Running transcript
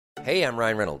Hey, I'm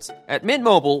Ryan Reynolds. At Mint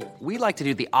Mobile, we like to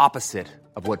do the opposite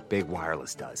of what Big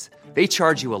Wireless does. They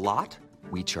charge you a lot,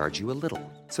 we charge you a little.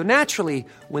 So naturally,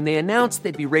 when they announced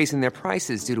they'd be raising their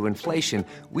prices due to inflation,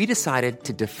 we decided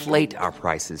to deflate our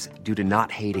prices due to not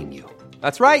hating you.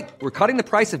 That's right. We're cutting the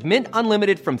price of Mint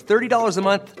Unlimited from $30 a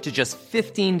month to just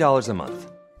 $15 a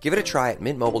month. Give it a try at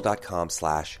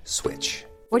mintmobile.com/switch.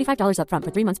 $45 up front for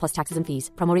 3 months plus taxes and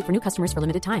fees. Promo rate for new customers for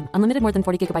limited time. Unlimited more than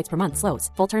 40 gigabytes per month. Slows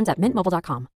full terms at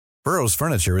mintmobile.com. Burrow's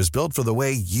furniture is built for the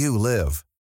way you live.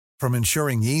 From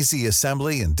ensuring easy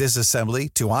assembly and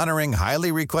disassembly to honoring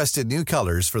highly requested new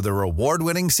colors for their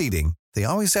award-winning seating, they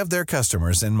always have their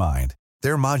customers in mind.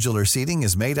 Their modular seating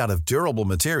is made out of durable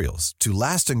materials to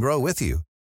last and grow with you.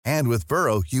 And with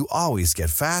Burrow, you always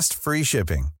get fast, free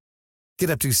shipping.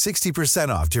 Get up to 60%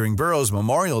 off during Burrow's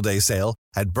Memorial Day sale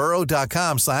at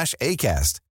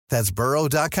burrow.com/ACAST. That's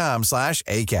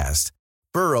burrow.com/ACAST.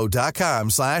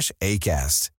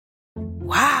 burrow.com/ACAST.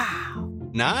 Wow.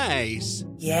 Nice.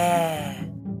 Yeah.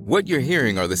 What you're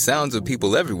hearing are the sounds of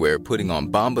people everywhere putting on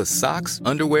Bombas socks,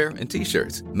 underwear, and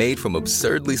T-shirts made from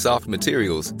absurdly soft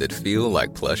materials that feel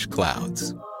like plush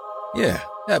clouds. Yeah,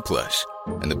 that plush.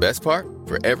 And the best part?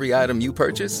 For every item you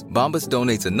purchase, Bombas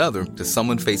donates another to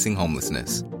someone facing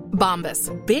homelessness.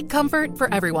 Bombas. Big comfort for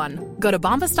everyone. Go to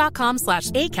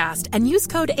bombas.com/ACAST and use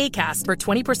code ACAST for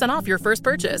 20% off your first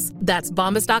purchase. That's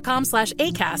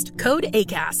bombas.com/ACAST. Code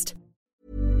ACAST.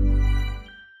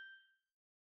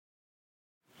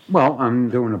 Well, I'm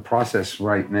doing a process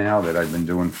right now that I've been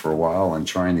doing for a while and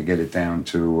trying to get it down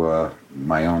to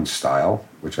my own style,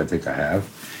 which I think I have.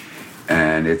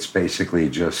 And it's basically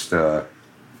just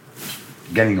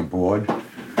getting a board,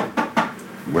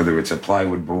 whether it's a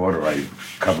plywood board or I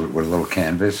cover it with a little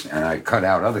canvas, and I cut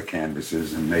out other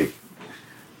canvases and make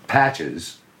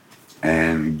patches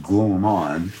and glue them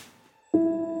on.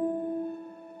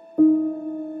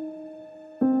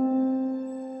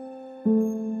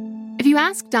 If you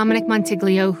ask Dominic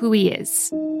Montiglio who he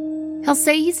is, he'll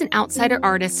say he's an outsider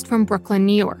artist from Brooklyn,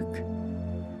 New York.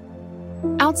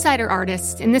 Outsider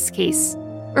artist, in this case,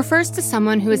 refers to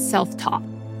someone who is self-taught.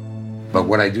 But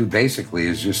what I do basically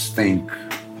is just think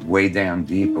way down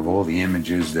deep of all the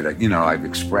images that I've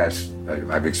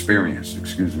experienced,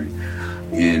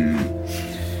 in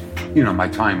my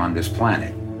time on this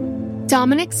planet.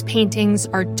 Dominic's paintings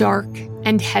are dark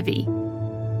and heavy.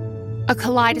 A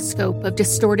kaleidoscope of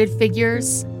distorted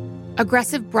figures,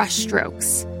 aggressive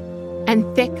brushstrokes, and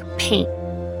thick paint.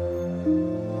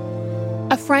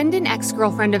 A friend and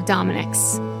ex-girlfriend of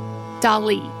Dominic's,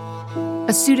 Dali,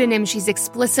 a pseudonym she's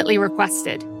explicitly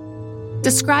requested,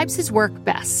 describes his work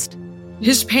best.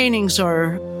 His paintings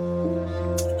are...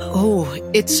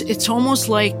 it's almost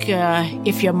like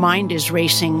if your mind is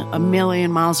racing a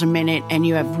million miles a minute and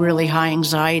you have really high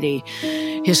anxiety.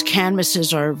 His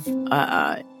canvases are...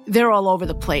 they're all over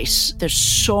the place. There's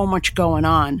so much going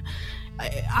on.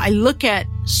 I look at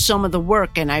some of the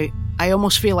work and I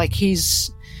almost feel like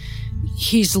he's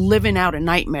living out a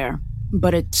nightmare,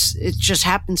 but it just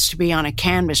happens to be on a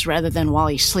canvas rather than while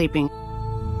he's sleeping.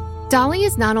 Dali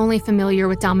is not only familiar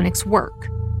with Dominic's work,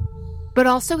 but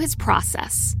also his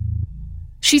process.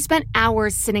 She spent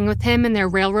hours sitting with him in their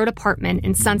railroad apartment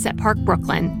in Sunset Park,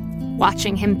 Brooklyn,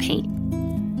 watching him paint.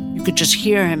 You could just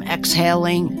hear him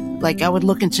exhaling. Like I would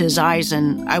look into his eyes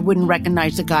and I wouldn't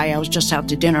recognize the guy I was just out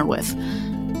to dinner with.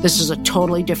 This is a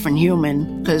totally different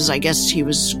human because I guess he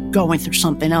was going through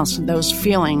something else and those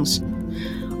feelings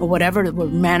or whatever that were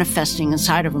manifesting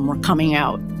inside of him were coming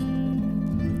out.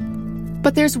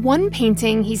 But there's one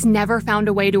painting he's never found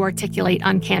a way to articulate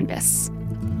on canvas.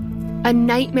 A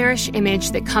nightmarish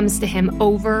image that comes to him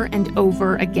over and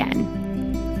over again.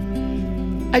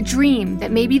 A dream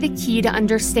that may be the key to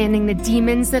understanding the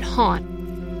demons that haunt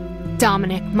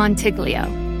Dominic Montiglio.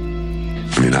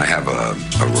 I mean, I have a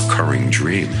recurring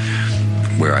dream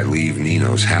where I leave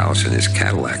Nino's house and his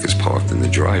Cadillac is parked in the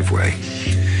driveway.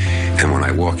 And when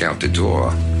I walk out the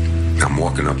door, I'm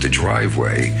walking up the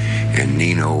driveway and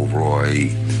Nino,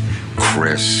 Roy,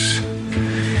 Chris,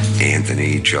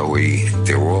 Anthony, Joey,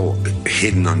 they're all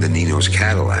hidden under Nino's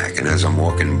Cadillac. And as I'm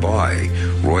walking by,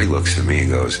 Roy looks at me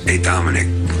and goes, "Hey, Dominic,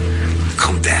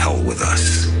 come to hell with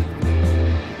us."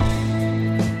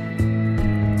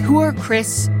 Who are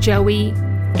Chris, Joey,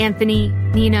 Anthony,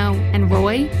 Nino, and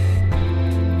Roy?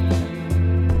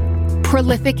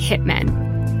 Prolific hitmen.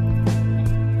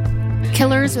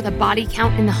 Killers with a body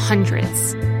count in the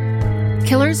hundreds.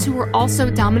 Killers who were also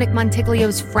Dominic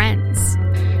Montiglio's friends.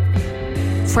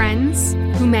 Friends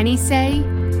who many say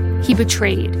he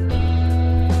betrayed.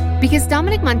 Because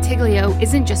Dominic Montiglio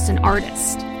isn't just an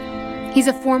artist. He's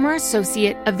a former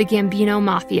associate of the Gambino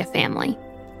Mafia family.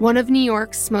 one of New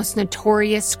York's most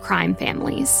notorious crime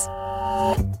families.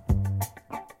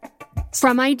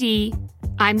 From ID,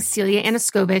 I'm Celia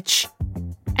Anaskovich,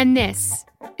 and this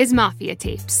is Mafia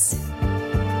Tapes.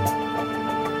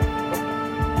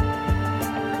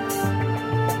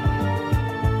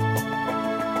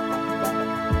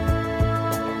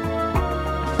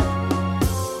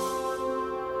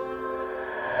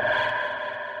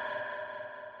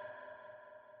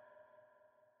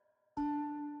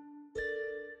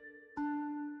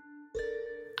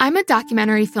 I'm a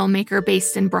documentary filmmaker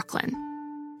based in Brooklyn.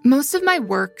 Most of my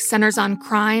work centers on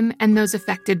crime and those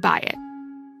affected by it.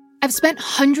 I've spent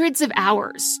hundreds of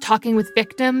hours talking with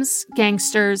victims,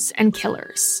 gangsters, and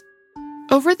killers.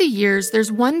 Over the years,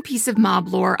 there's one piece of mob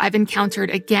lore I've encountered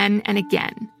again and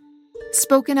again,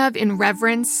 spoken of in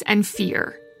reverence and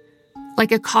fear,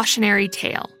 like a cautionary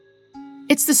tale.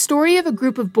 It's the story of a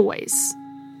group of boys,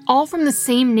 all from the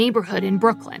same neighborhood in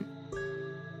Brooklyn.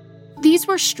 These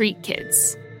were street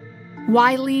kids,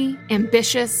 wily,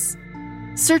 ambitious,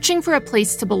 searching for a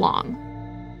place to belong.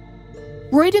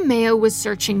 Roy DeMeo was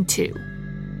searching too.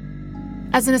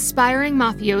 As an aspiring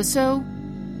mafioso,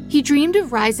 he dreamed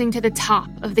of rising to the top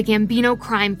of the Gambino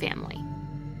crime family.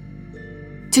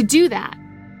 To do that,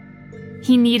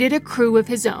 he needed a crew of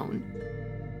his own.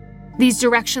 These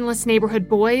directionless neighborhood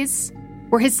boys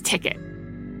were his ticket.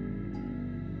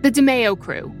 The DeMeo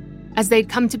crew, as they'd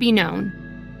come to be known,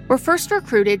 were first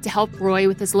recruited to help Roy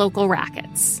with his local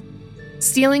rackets,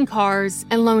 stealing cars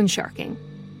and loan sharking.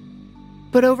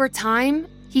 But over time,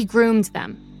 he groomed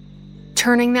them,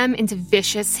 turning them into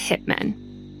vicious hitmen.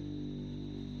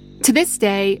 To this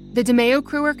day, the DeMeo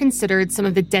crew are considered some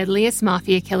of the deadliest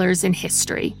mafia killers in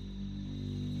history.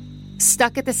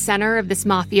 Stuck at the center of this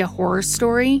mafia horror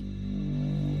story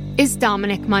is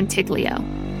Dominic Montiglio.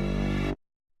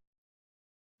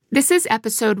 This is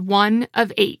episode 1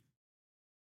 of 8.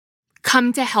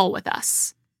 Come to Hell with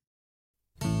Us.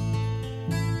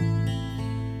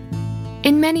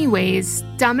 In many ways,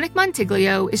 Dominic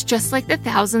Montiglio is just like the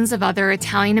thousands of other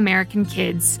Italian-American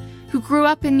kids who grew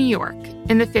up in New York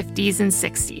in the 50s and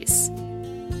 60s.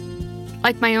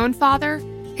 Like my own father,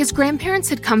 his grandparents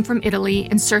had come from Italy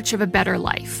in search of a better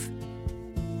life.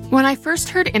 When I first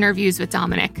heard interviews with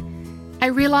Dominic, I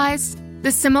realized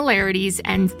the similarities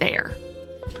end there.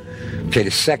 Okay, the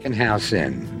second house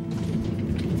in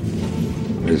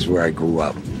is where I grew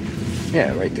up.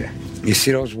 Yeah, right there. You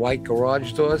see those white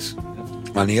garage doors?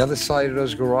 On the other side of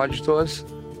those garage doors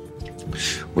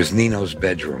was Nino's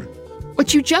bedroom.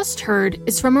 What you just heard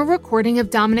is from a recording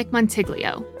of Dominic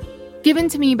Montiglio, given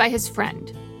to me by his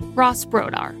friend, Ross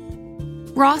Brodar.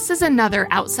 Ross is another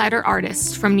outsider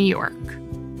artist from New York.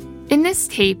 In this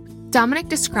tape, Dominic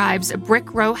describes a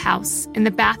brick row house in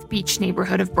the Bath Beach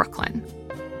neighborhood of Brooklyn.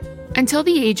 Until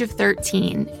the age of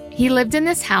 13, he lived in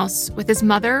this house with his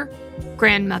mother,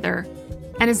 grandmother,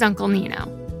 and his uncle Nino.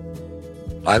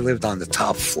 I lived on the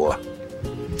top floor.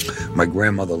 My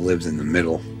grandmother lived in the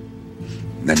middle.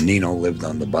 Then Nino lived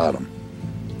on the bottom.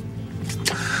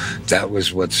 That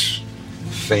was what's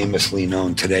famously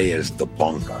known today as the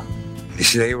bunker. You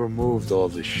see, they removed all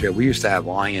the shit. We used to have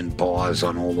iron bars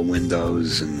on all the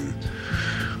windows, and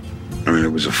I mean,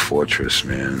 it was a fortress,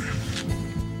 man.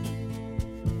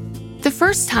 The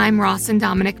first time Ross and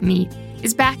Dominic meet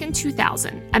is back in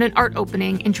 2000 at an art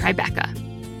opening in Tribeca.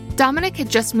 Dominic had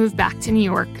just moved back to New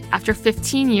York after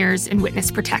 15 years in witness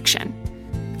protection,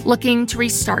 looking to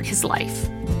restart his life.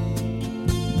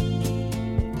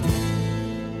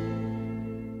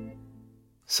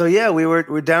 So yeah,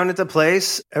 we're down at the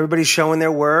place. Everybody's showing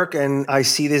their work, and I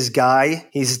see this guy.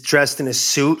 He's dressed in a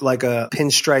suit, like a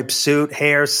pinstripe suit,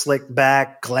 hair slicked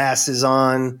back, glasses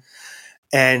on,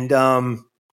 and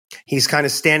he's kind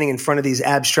of standing in front of these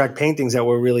abstract paintings that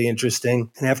were really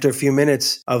interesting. And after a few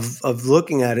minutes of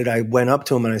looking at it, I went up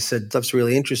to him and I said, "Stuff's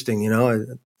really interesting, you know.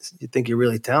 You think you're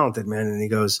really talented, man." And he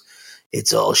goes,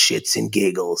 "It's all shits and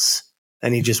giggles."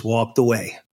 And he just walked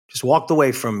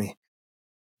away from me.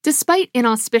 Despite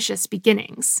inauspicious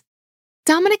beginnings,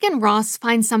 Dominic and Ross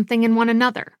find something in one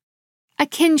another, a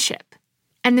kinship,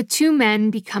 and the two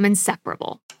men become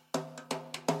inseparable.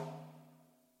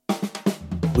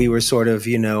 We were sort of,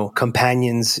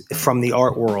 companions from the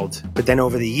art world. But then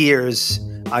over the years,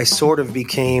 I sort of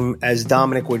became, as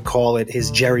Dominic would call it, his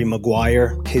Jerry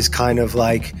Maguire, his kind of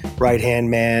like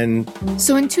right-hand man.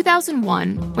 So in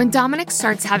 2001, when Dominic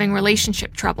starts having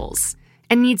relationship troubles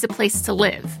and needs a place to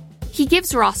live, he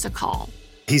gives Ross a call.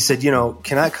 He said,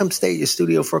 "Can I come stay at your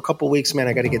studio for a couple of weeks, man?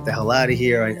 I got to get the hell out of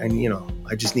here.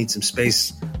 I just need some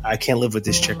space. I can't live with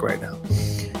this chick right now."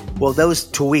 Well, those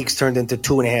 2 weeks turned into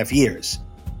 2.5 years.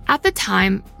 At the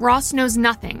time, Ross knows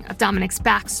nothing of Dominic's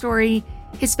backstory,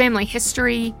 his family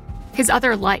history, his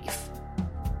other life.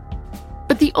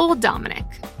 But the old Dominic,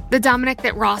 the Dominic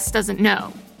that Ross doesn't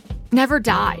know, never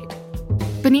died.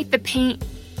 Beneath the paint,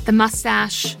 the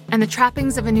mustache, and the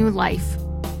trappings of a new life,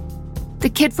 the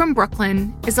kid from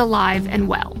Brooklyn is alive and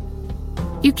well.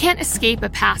 You can't escape a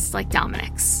past like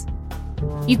Dominic's.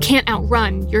 You can't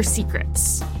outrun your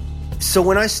secrets. So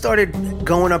when I started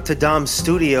going up to Dom's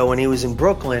studio when he was in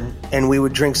Brooklyn, and we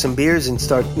would drink some beers and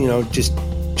start, just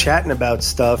chatting about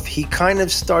stuff, he kind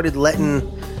of started letting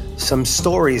some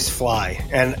stories fly.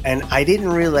 And I didn't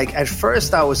really, at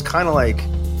first I was kind of like,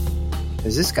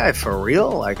 is this guy for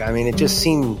real? It just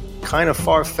seemed kind of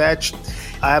far-fetched.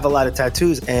 I have a lot of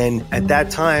tattoos, and at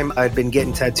that time, I'd been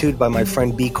getting tattooed by my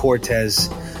friend B. Cortez,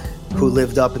 who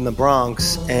lived up in the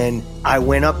Bronx, and I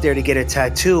went up there to get a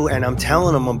tattoo, and I'm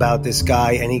telling him about this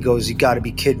guy, and he goes, you gotta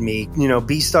be kidding me.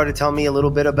 B started telling me a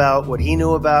little bit about what he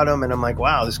knew about him, and I'm like,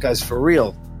 wow, this guy's for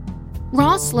real.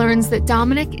 Ross learns that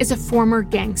Dominic is a former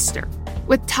gangster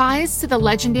with ties to the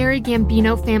legendary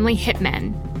Gambino family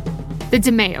hitmen, the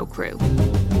DeMeo crew.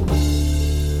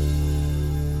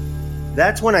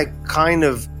 That's when I kind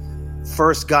of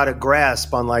first got a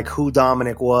grasp on who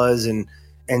Dominic was and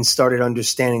started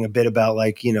understanding a bit about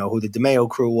who the DeMeo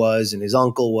crew was and his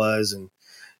uncle was. And,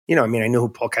 I knew who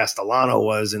Paul Castellano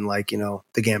was and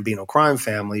the Gambino crime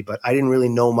family, but I didn't really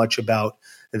know much about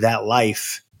that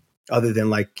life other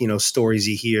than stories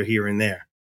you hear here and there.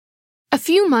 A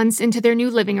few months into their new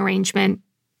living arrangement,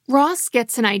 Ross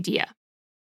gets an idea.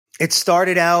 It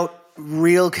started out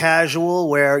real casual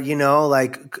where,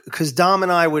 because Dom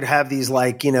and I would have these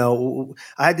I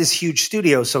had this huge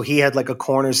studio. So he had a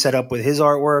corner set up with his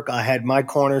artwork. I had my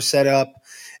corner set up,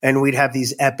 and we'd have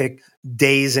these epic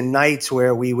days and nights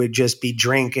where we would just be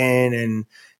drinking and,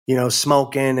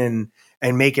 smoking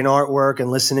and making artwork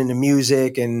and listening to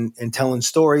music and telling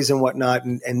stories and whatnot.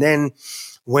 And then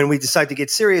when we decided to get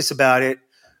serious about it,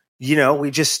 we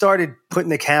just started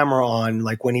putting the camera on,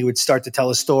 when he would start to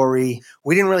tell a story.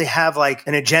 We didn't really have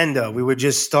an agenda. We would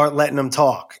just start letting him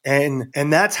talk. And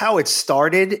that's how it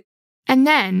started. And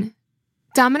then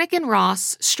Dominic and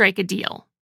Ross strike a deal.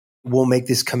 We'll make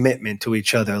this commitment to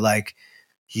each other.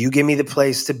 You give me the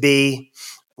place to be.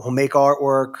 We'll make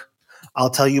artwork. I'll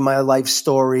tell you my life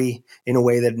story in a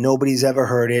way that nobody's ever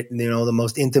heard it. The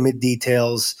most intimate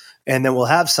details. And then we'll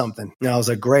have something. And I was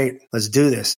like, great, let's do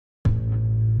this.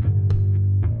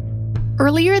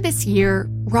 Earlier this year,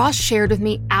 Ross shared with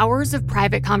me hours of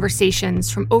private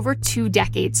conversations from over 2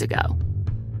 decades ago.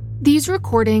 These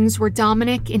recordings were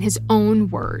Dominic in his own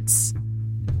words.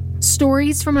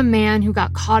 Stories from a man who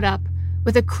got caught up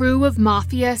with a crew of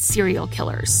Mafia serial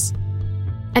killers,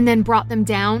 and then brought them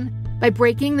down by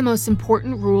breaking the most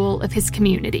important rule of his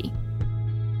community.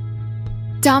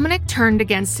 Dominic turned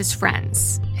against his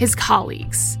friends, his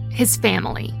colleagues, his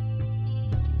family.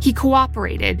 He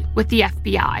cooperated with the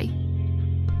FBI.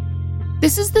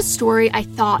 This is the story I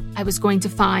thought I was going to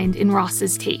find in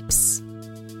Ross's tapes.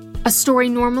 A story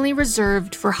normally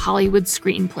reserved for Hollywood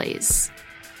screenplays.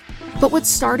 But what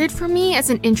started for me as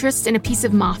an interest in a piece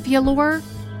of Mafia lore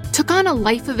took on a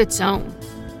life of its own.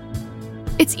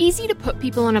 It's easy to put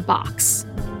people in a box,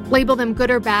 label them good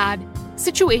or bad,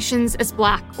 situations as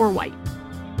black or white.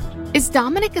 Is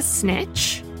Dominic a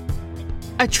snitch?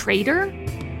 A traitor?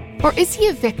 Or is he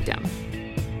a victim?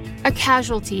 A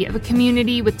casualty of a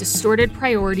community with distorted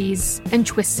priorities and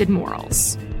twisted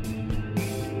morals.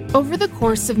 Over the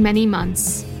course of many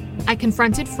months, I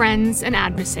confronted friends and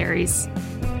adversaries,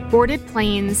 boarded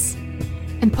planes,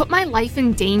 and put my life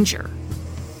in danger,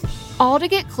 all to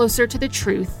get closer to the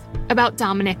truth about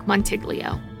Dominic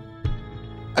Montiglio.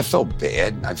 I felt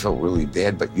bad. I felt really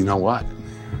bad, but you know what?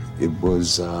 It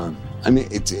was,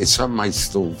 it's something I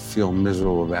still feel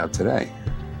miserable about today.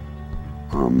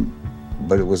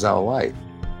 But it was our life.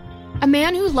 A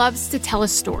man who loves to tell a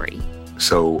story.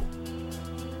 So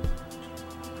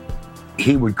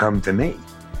he would come to me,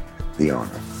 the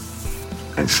owner,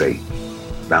 and say,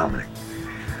 Dominic,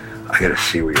 I got a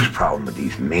serious problem with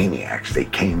these maniacs. They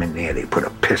came in there, they put a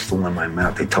pistol in my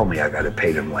mouth. They told me I got to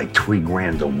pay them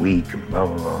 $3,000 a week and blah,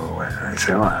 blah, blah. And I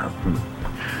said,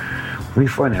 let me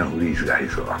find out who these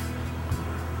guys are.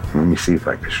 Let me see if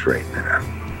I can straighten it out.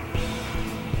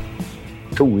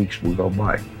 2 weeks will go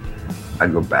by. I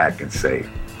go back and say,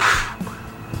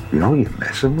 you're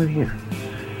messing with you.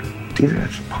 These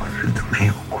guys are part of the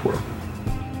DeMeo crew.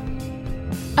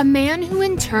 A man who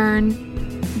in turn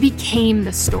became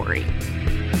the story.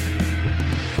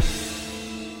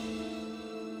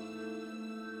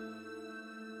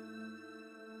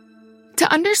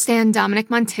 To understand Dominic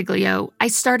Montiglio, I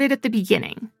started at the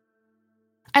beginning.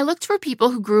 I looked for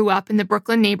people who grew up in the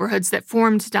Brooklyn neighborhoods that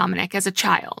formed Dominic as a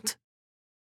child.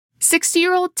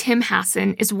 60-year-old Tim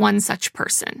Hassan is one such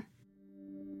person.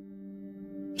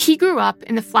 He grew up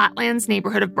in the Flatlands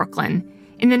neighborhood of Brooklyn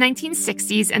in the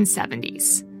 1960s and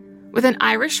 70s, with an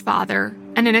Irish father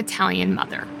and an Italian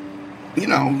mother. You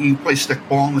know, you play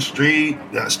stickball in the street,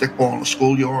 stickball in the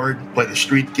schoolyard, play the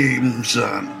street games,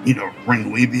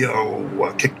 ring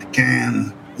Levio, kick the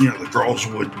can. The girls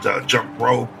would jump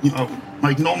rope,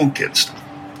 like normal kid stuff.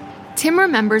 Tim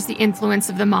remembers the influence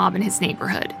of the mob in his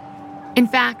neighborhood. In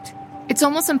fact, it's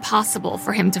almost impossible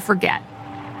for him to forget.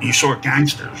 You saw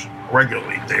gangsters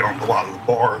regularly. They owned a lot of the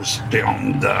bars. They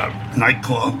owned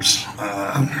nightclubs.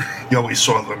 You always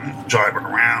saw them driving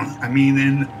around.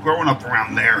 And growing up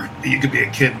around there, you could be a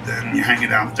kid, then you're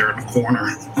hanging out there in the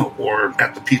corner or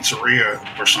at the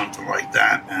pizzeria or something like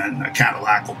that, and a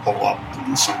Cadillac will pull up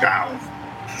and some guy will,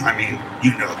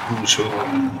 you know who's who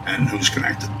and who's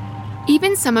connected.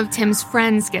 Even some of Tim's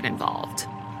friends get involved.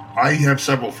 I have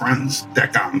several friends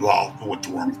that got involved with the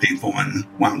wrong people and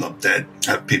wound up dead.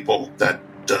 I have people that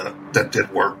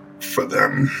did work for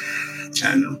them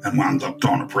and wound up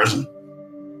going to prison.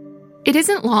 It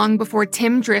isn't long before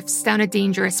Tim drifts down a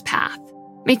dangerous path,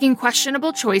 making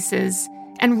questionable choices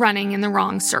and running in the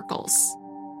wrong circles.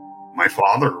 My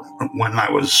father, when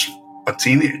I was a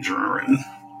teenager and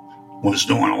was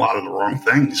doing a lot of the wrong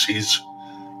things,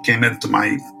 came into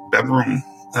my bedroom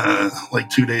like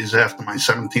 2 days after my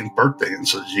 17th birthday and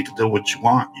says, you can do what you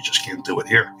want, you just can't do it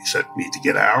here. He said, you need to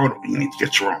get out, or you need to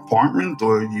get your own apartment,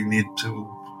 or you need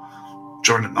to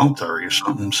join the military or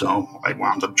something. So I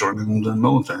wound up joining the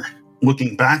military.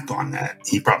 Looking back on that,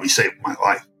 he probably saved my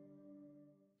life.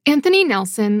 Anthony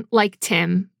Nelson, like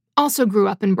Tim, also grew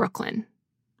up in Brooklyn.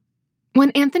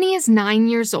 When Anthony is 9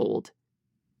 years old,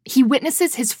 he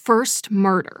witnesses his first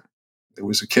murder. There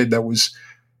was a kid that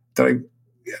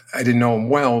I didn't know him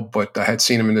well, but I had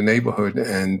seen him in the neighborhood,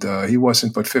 and he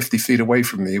wasn't but 50 feet away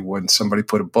from me when somebody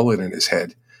put a bullet in his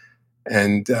head.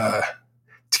 And to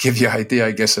give you an idea,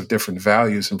 I guess, of different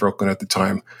values in Brooklyn at the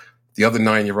time, the other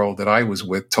 9-year-old that I was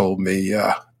with told me,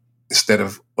 instead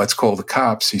of let's call the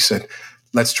cops, he said,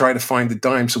 let's try to find the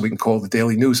dime so we can call the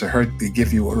Daily News. I heard they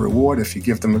give you a reward if you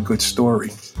give them a good story.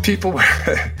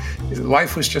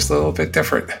 Life was just a little bit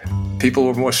different. People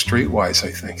were more streetwise,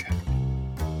 I think.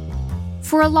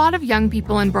 For a lot of young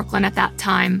people in Brooklyn at that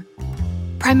time,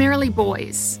 primarily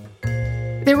boys,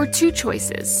 there were two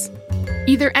choices.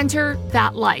 Either enter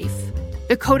that life,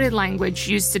 the coded language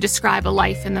used to describe a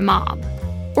life in the mob,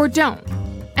 or don't,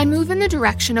 and move in the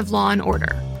direction of law and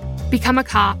order, become a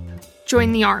cop,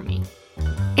 join the army.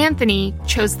 Anthony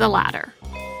chose the latter.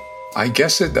 I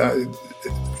guess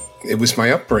it was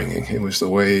my upbringing. It was the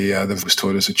way that was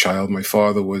taught as a child. My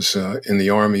father was in the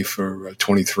army for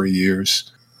 23 years.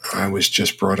 I was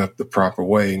just brought up the proper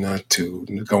way, not to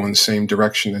go in the same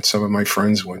direction that some of my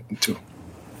friends went into.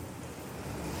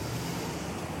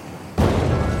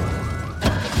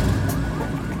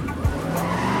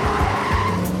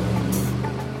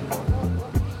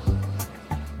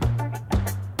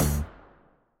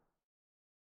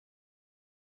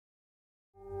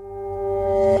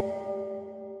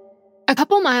 A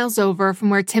couple miles over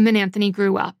from where Tim and Anthony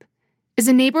grew up is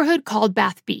a neighborhood called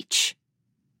Bath Beach,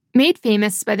 made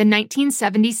famous by the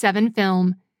 1977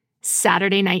 film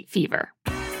Saturday Night Fever.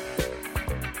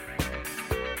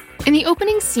 In the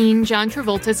opening scene, John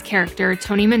Travolta's character,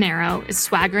 Tony Manero, is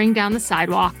swaggering down the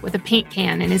sidewalk with a paint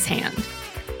can in his hand.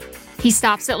 He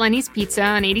stops at Lenny's Pizza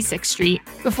on 86th Street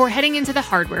before heading into the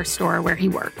hardware store where he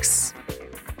works.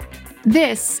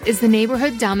 This is the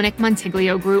neighborhood Dominic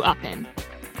Montiglio grew up in.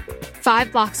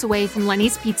 5 blocks away from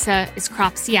Lenny's Pizza is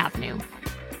Cropsey Avenue,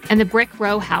 and the brick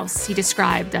row house he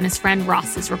described on his friend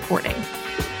Ross's reporting.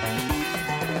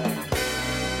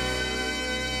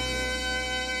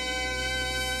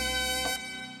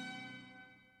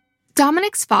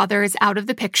 Dominic's father is out of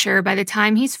the picture by the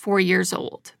time he's 4 years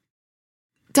old.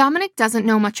 Dominic doesn't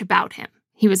know much about him.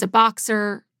 He was a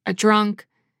boxer, a drunk,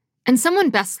 and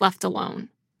someone best left alone.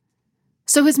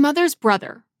 So his mother's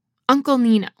brother, Uncle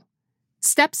Nino,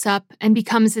 steps up and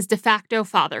becomes his de facto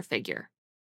father figure.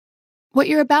 What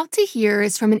you're about to hear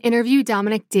is from an interview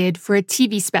Dominic did for a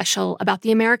TV special about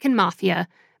the American Mafia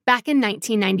back in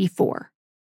 1994.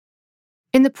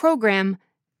 In the program,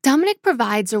 Dominic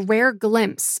provides a rare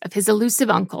glimpse of his elusive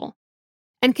uncle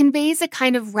and conveys a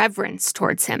kind of reverence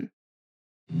towards him.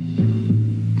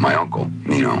 My uncle,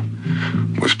 Nino,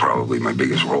 was probably my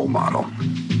biggest role model.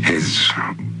 His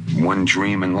one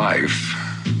dream in life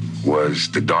was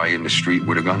to die in the street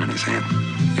with a gun in his hand.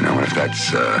 You know, and if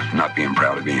that's not being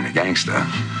proud of being a gangster,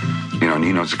 you know,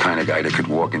 Nino's the kind of guy that could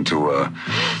walk into a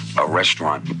a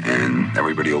restaurant and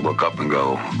everybody will look up and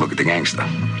go, look at the gangster.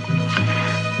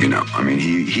 You know, I mean,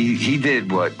 he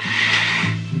did what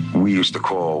we used to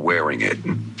call wearing it,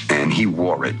 and he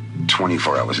wore it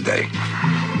 24 hours a day.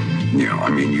 You know, I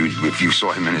mean, if you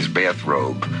saw him in his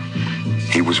bathrobe,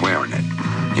 he was wearing it.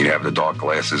 He'd have the dark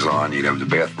glasses on, he'd have the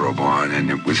bathrobe on, and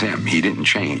it was him. He didn't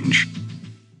change.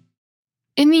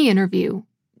 In the interview,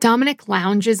 Dominic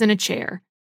lounges in a chair,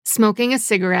 smoking a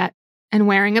cigarette and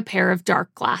wearing a pair of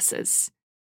dark glasses.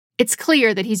 It's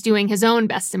clear that he's doing his own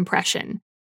best impression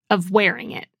of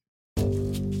wearing it.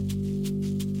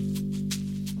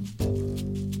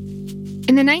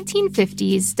 In the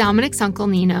 1950s, Dominic's uncle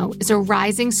Nino is a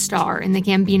rising star in the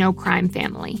Gambino crime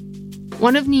family,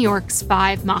 one of New York's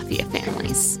 5 mafia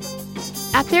families.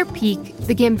 At their peak,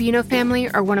 the Gambino family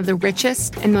are one of the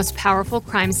richest and most powerful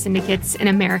crime syndicates in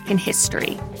American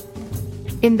history.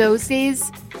 In those days,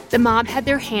 the mob had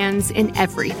their hands in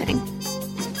everything.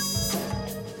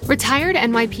 Retired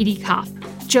NYPD cop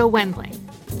Joe Wendling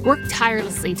worked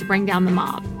tirelessly to bring down the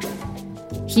mob.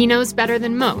 He knows better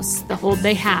than most the hold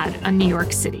they had on New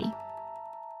York City.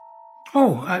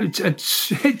 Oh,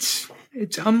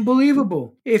 it's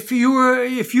unbelievable. If you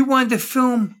wanted to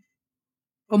film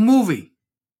a movie,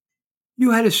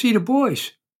 you had to see the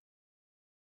boys.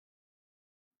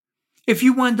 If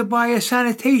you wanted to buy a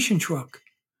sanitation truck,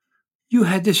 you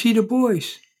had to see the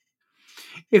boys.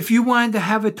 If you wanted to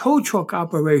have a tow truck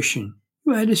operation,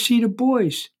 you had to see the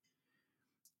boys.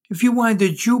 If you wanted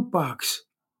a jukebox,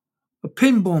 a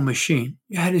pinball machine,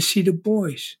 you had to see the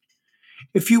boys.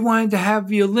 If you wanted to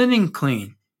have your linen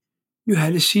clean, you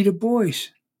had to see the boys.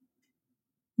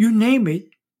 You name it.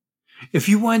 If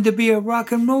you wanted to be a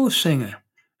rock and roll singer,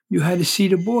 you had to see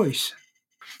the boys.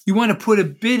 You want to put a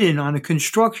bid in on a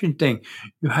construction thing,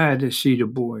 you had to see the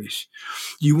boys.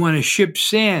 You want to ship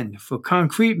sand for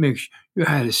concrete mix, you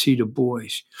had to see the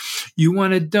boys. You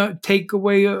want to take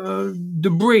away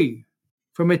debris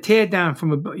from a tear down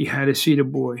you had to see the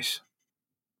boys.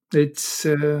 It's,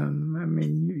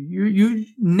 you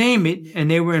name it,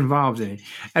 and they were involved in it.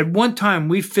 At one time,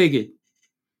 we figured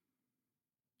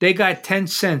they got 10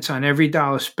 cents on every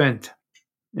dollar spent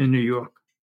in New York.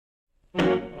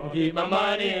 I'll keep my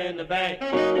money in the bank.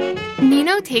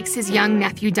 Nino takes his young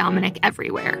nephew Dominic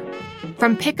everywhere,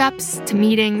 from pickups to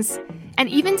meetings, and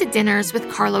even to dinners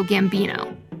with Carlo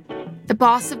Gambino, the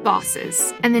boss of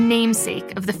bosses and the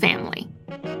namesake of the family.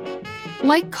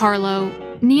 Like Carlo,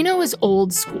 Nino is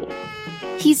old school.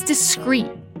 He's discreet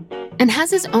and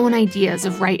has his own ideas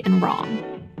of right and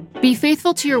wrong. Be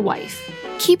faithful to your wife.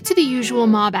 Keep to the usual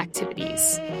mob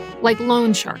activities, like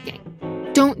loan sharking.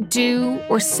 Don't do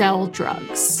or sell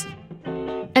drugs.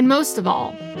 And most of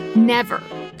all, never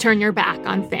turn your back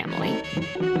on family.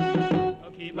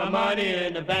 I'll keep my money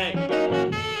in the bank.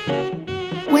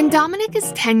 When Dominic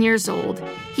is 10 years old,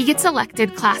 he gets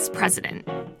elected class president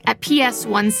at PS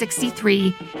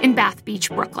 163 in Bath Beach,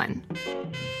 Brooklyn.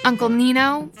 Uncle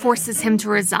Nino forces him to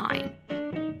resign.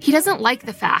 He doesn't like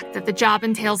the fact that the job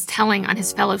entails telling on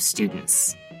his fellow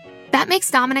students. That makes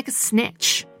Dominic a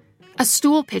snitch, a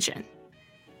stool pigeon.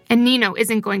 And Nino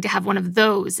isn't going to have one of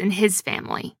those in his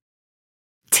family.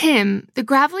 Tim, the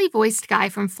gravelly-voiced guy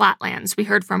from Flatlands we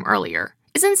heard from earlier,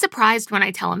 isn't surprised when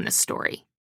I tell him this story.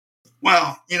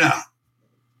 Well,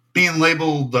 being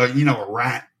labeled, a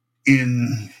rat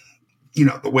in,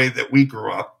 the way that we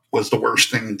grew up was the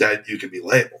worst thing that you could be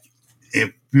labeled.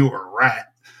 If you were a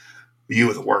rat, you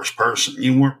were the worst person.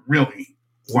 You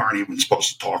weren't even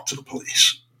supposed to talk to the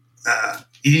police.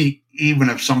 Even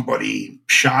if somebody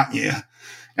shot you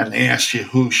and they asked you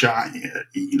who shot you,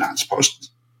 you're not supposed to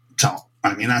tell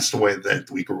them. I mean, that's the way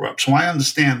that we grew up. So I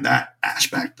understand that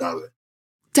aspect of it.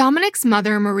 Dominic's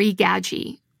mother, Marie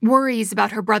Gadji, worries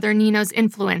about her brother Nino's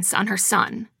influence on her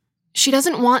son. She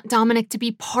doesn't want Dominic to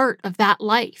be part of that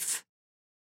life.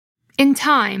 In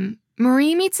time,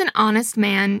 Marie meets an honest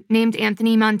man named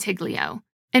Anthony Montiglio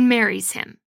and marries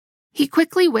him. He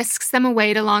quickly whisks them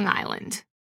away to Long Island,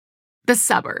 the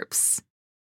suburbs,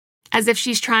 as if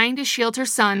she's trying to shield her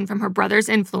son from her brother's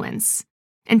influence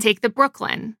and take the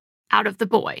Brooklyn out of the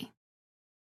boy.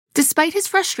 Despite his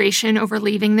frustration over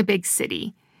leaving the big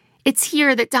city, it's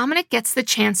here that Dominic gets the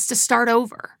chance to start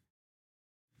over.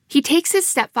 He takes his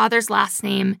stepfather's last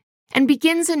name and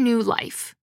begins a new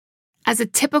life as a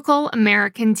typical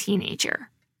American teenager.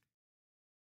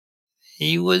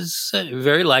 He was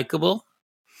very likable,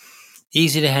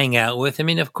 easy to hang out with. I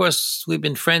mean, of course, we've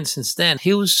been friends since then.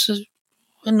 He was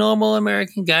a normal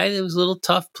American guy that was a little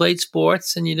tough, played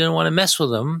sports, and you didn't want to mess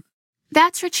with him.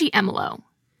 That's Richie Emilo,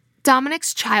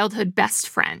 Dominic's childhood best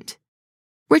friend.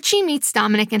 Richie meets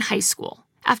Dominic in high school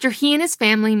after he and his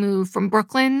family move from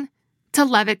Brooklyn to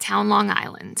Levittown, Long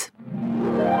Island.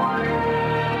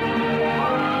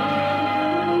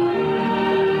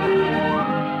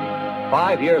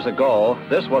 Five years ago,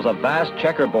 this was a vast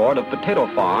checkerboard of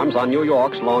potato farms on New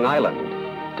York's Long Island.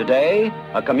 Today,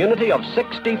 a community of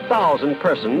 60,000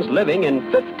 persons living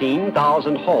in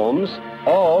 15,000 homes,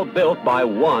 all built by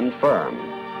one firm.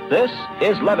 This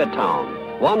is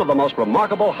Levittown, one of the most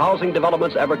remarkable housing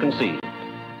developments ever conceived.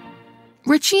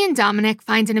 Richie and Dominic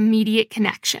find an immediate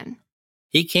connection.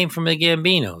 He came from the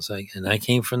Gambinos, and I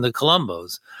came from the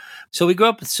Colombos. So we grew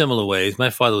up in similar ways. My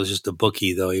father was just a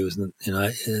bookie, though. He was,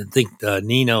 I think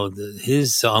Nino,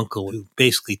 his uncle, who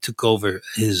basically took over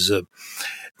his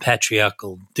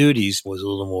patriarchal duties, was a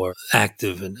little more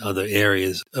active in other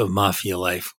areas of Mafia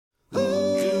life.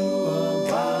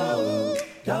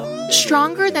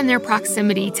 Stronger than their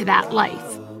proximity to that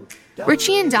life,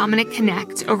 Richie and Dominic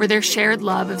connect over their shared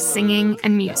love of singing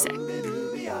and music.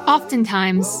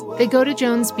 Oftentimes, they go to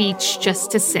Jones Beach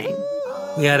just to sing.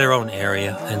 We had our own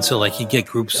area, and so you get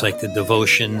groups like the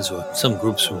Devotions or some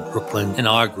groups from Brooklyn, and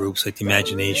our groups like the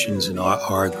Imaginations and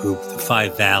our group, the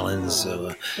Five Valens.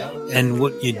 And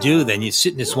what you do then, you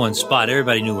sit in this one spot,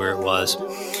 everybody knew where it was,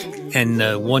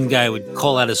 and one guy would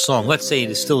call out a song, let's say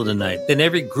The Still of the Night. Then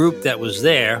every group that was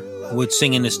there would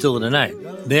sing in The Still of the Night,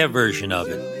 their version of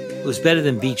it. It was better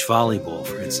than beach volleyball,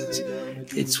 for instance.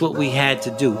 It's what we had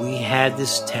to do. We had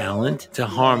this talent to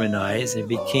harmonize, and it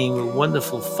became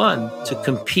wonderful fun to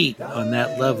compete on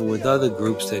that level with other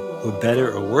groups that were better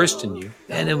or worse than you.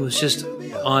 And it was just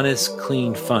honest,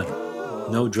 clean fun.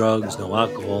 No drugs, no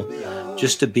alcohol,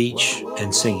 just the beach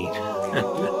and singing.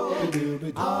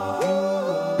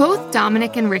 Both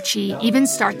Dominic and Richie even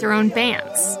start their own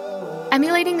bands,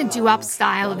 emulating the doo-wop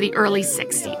style of the early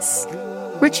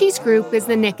 60s. Richie's group is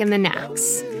the Nick and the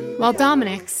Knacks, while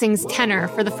Dominic sings tenor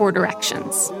for the Four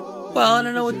Directions. Well, I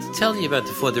don't know what to tell you about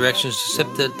the Four Directions,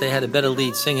 except that they had a better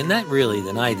lead singing, not really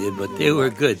than I did, but they were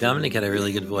good. Dominic had a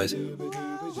really good voice.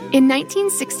 In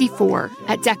 1964,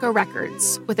 at Decca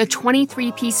Records, with a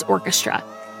 23-piece orchestra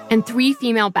and 3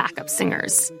 female backup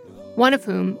singers, one of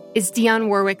whom is Dionne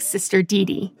Warwick's sister Dee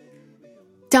Dee,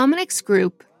 Dominic's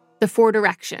group, the Four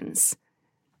Directions,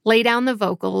 lay down the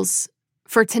vocals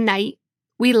for Tonight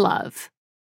We Love.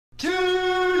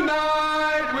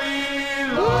 Tonight we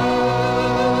love.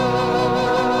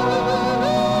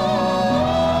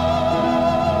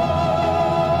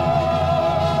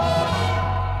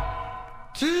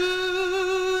 Tonight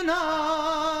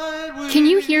we Can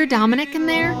you hear Dominic in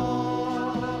there?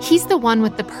 He's the one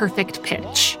with the perfect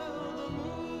pitch.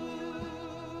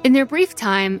 In their brief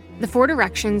time, the Four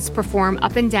Directions perform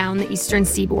up and down the Eastern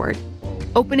Seaboard,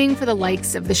 opening for the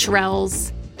likes of the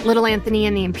Shirelles, Little Anthony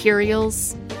and the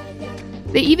Imperials.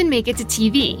 They even make it to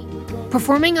TV,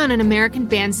 performing on an American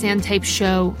Bandstand-type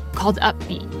show called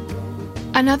Upbeat.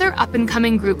 Another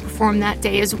up-and-coming group performed that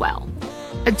day as well,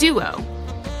 a duo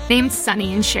named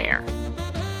Sonny and Cher.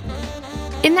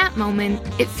 In that moment,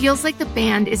 it feels like the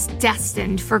band is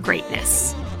destined for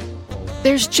greatness.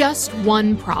 There's just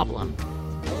one problem.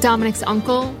 Dominic's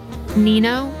uncle,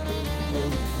 Nino,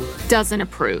 doesn't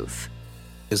approve.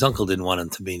 His uncle didn't want him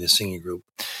to be in a singing group.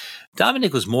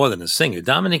 Dominic was more than a singer.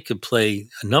 Dominic could play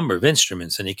a number of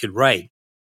instruments, and he could write.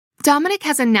 Dominic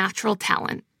has a natural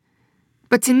talent.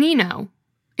 But to Nino,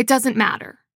 it doesn't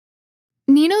matter.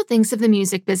 Nino thinks of the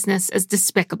music business as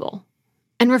despicable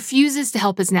and refuses to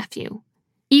help his nephew,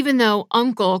 even though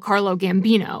Uncle Carlo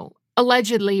Gambino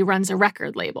allegedly runs a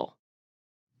record label.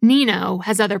 Nino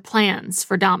has other plans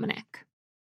for Dominic.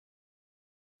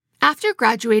 After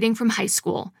graduating from high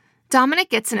school, Dominic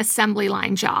gets an assembly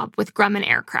line job with Grumman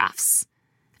Aircrafts,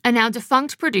 a now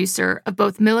defunct producer of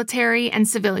both military and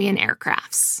civilian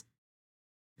aircrafts.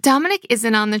 Dominic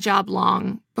isn't on the job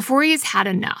long before he has had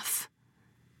enough.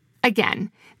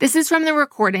 Again, this is from the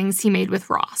recordings he made with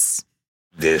Ross.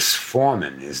 This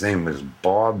foreman, his name was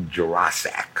Bob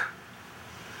Jurasak,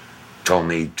 told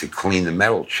me to clean the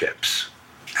metal chips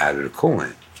out of the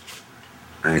coolant.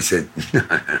 And I said,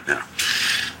 no.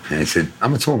 And I said,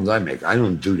 I'm a tool and die maker. I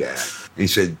don't do that. And he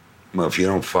said, well, if you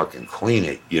don't fucking clean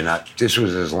it, you're not, this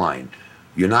was his line,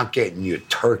 you're not getting your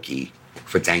turkey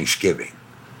for Thanksgiving.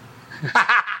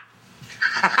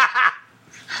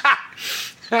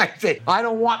 I said, I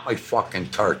don't want my fucking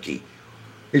turkey.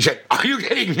 He said, are you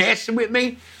getting nasty with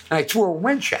me? And I threw a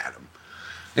wrench at him.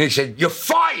 And he said, you're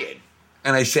fired.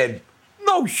 And I said,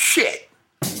 no shit.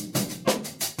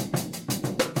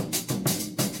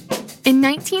 In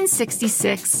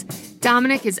 1966,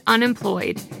 Dominic is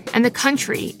unemployed and the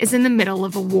country is in the middle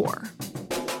of a war.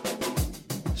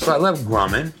 So I left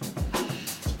Grumman,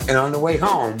 and on the way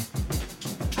home,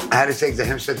 I had to take the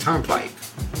Hempstead Turnpike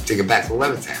to get back to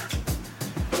Levittown.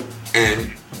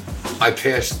 And I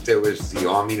passed, there was the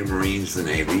Army, the Marines, the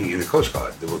Navy, and the Coast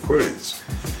Guard, the recruiters.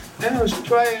 And I was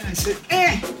trying, I said,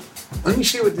 let me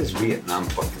see what this Vietnam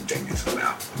fucking thing is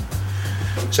about.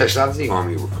 So I started the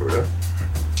Army recruiter,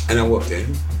 and I walked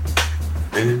in,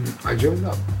 and I joined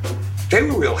up. They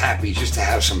were real happy just to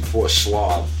have some poor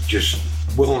slob just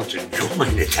willing to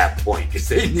join at that point, because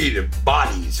they needed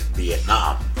bodies in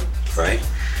Vietnam, right?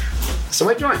 So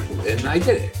I joined, and I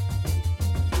did it.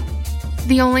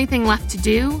 The only thing left to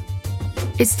do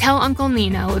is tell Uncle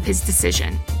Nino of his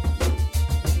decision.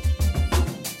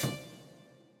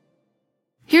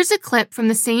 Here's a clip from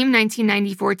the same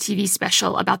 1994 TV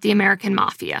special about the American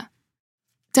Mafia.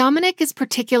 Dominic is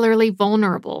particularly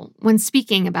vulnerable when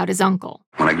speaking about his uncle.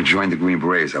 When I joined the Green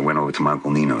Berets, I went over to my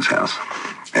Uncle Nino's house.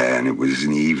 And it was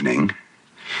in the evening.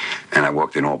 And I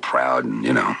walked in all proud and,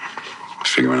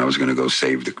 figuring I was going to go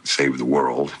save the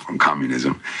world from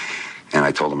communism. And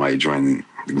I told him I had joined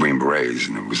the Green Berets,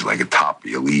 and it was like a top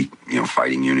elite,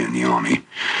 fighting unit in the Army.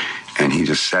 And he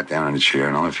just sat down in a chair,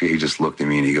 and I'll never forget, he just looked at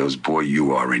me and he goes, "Boy,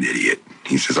 you are an idiot."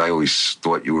 He says, "I always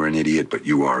thought you were an idiot, but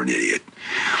you are an idiot."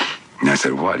 And I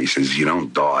said, "What?" He says, "You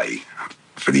don't die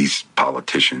for these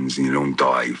politicians, and you don't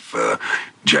die for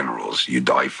generals. You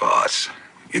die for us.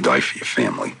 You die for your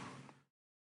family."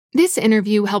 This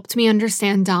interview helped me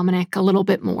understand Dominic a little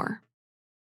bit more.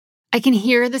 I can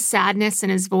hear the sadness in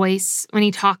his voice when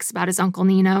he talks about his Uncle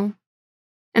Nino,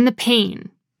 and the pain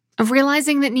of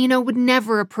realizing that Nino would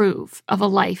never approve of a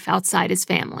life outside his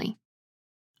family.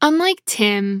 Unlike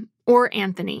Tim or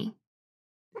Anthony,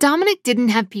 Dominic didn't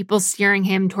have people steering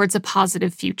him towards a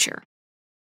positive future.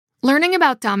 Learning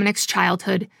about Dominic's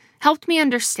childhood helped me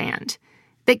understand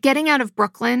that getting out of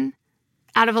Brooklyn,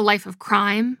 out of a life of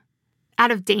crime,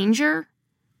 out of danger,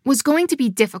 was going to be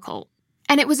difficult,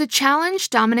 and it was a challenge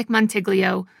Dominic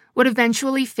Montiglio would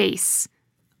eventually face,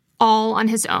 all on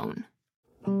his own.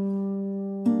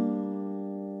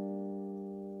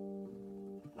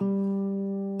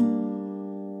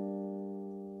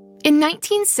 In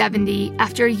 1970,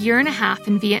 after a year and a half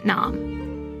in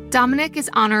Vietnam, Dominic is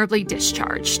honorably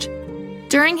discharged.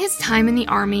 During his time in the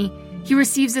Army, he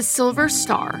receives a Silver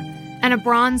Star and a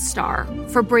Bronze Star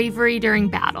for bravery during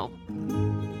battle.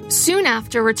 Soon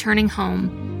after returning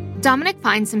home, Dominic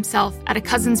finds himself at a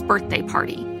cousin's birthday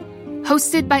party,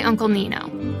 hosted by Uncle Nino,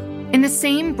 in the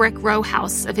same brick row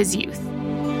house of his youth.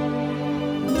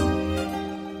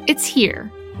 It's here,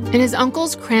 in his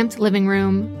uncle's cramped living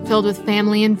room filled with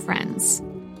family and friends,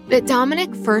 that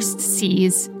Dominic first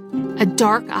sees a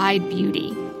dark-eyed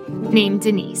beauty named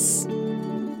Denise.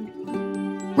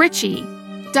 Richie,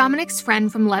 Dominic's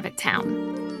friend from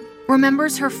Levittown,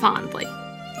 remembers her fondly.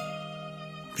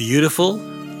 Beautiful,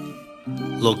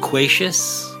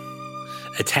 loquacious,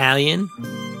 Italian,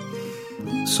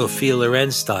 Sophia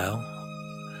Loren style,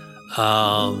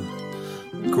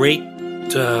 great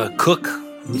cook.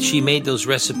 She made those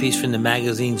recipes from the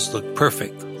magazines look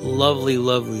perfect. Lovely,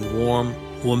 lovely, warm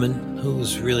woman who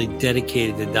was really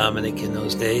dedicated to Dominic in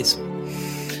those days.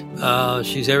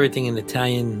 She's everything an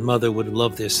Italian mother would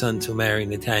love their son to marry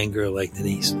an Italian girl like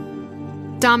Denise.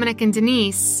 Dominic and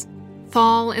Denise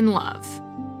fall in love.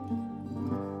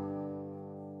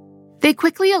 They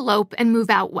quickly elope and move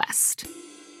out west.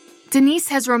 Denise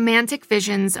has romantic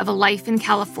visions of a life in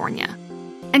California,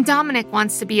 and Dominic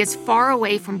wants to be as far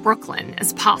away from Brooklyn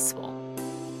as possible.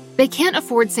 They can't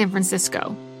afford San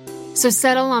Francisco, so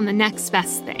settle on the next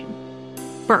best thing,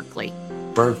 Berkeley.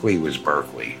 Berkeley was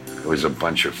Berkeley. It was a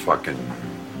bunch of fucking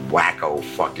wacko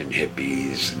fucking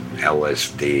hippies and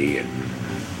LSD and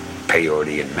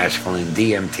peyote and mescaline,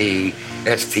 DMT,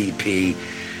 STP,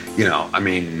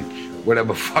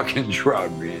 whatever fucking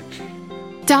drug, man.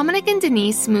 Dominic and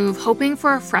Denise move hoping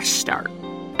for a fresh start,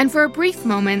 and for a brief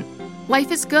moment,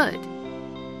 life is good.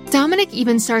 Dominic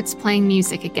even starts playing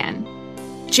music again,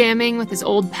 jamming with his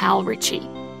old pal Richie.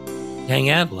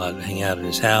 Hang out a lot, hang out at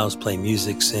his house, play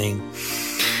music, sing.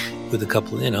 With a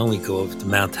couple, we go over to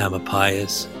Mount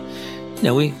Tamalpais.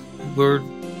 We were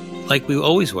like we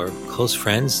always were, close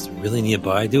friends, really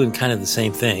nearby, doing kind of the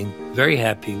same thing. Very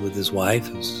happy with his wife,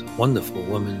 who's a wonderful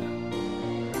woman.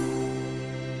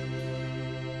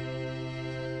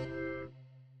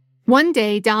 One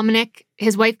day, Dominic,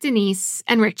 his wife Denise,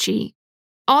 and Richie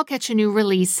all catch a new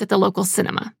release at the local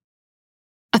cinema.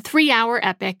 A 3-hour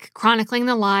epic chronicling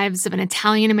the lives of an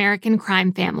Italian-American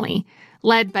crime family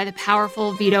led by the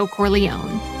powerful Vito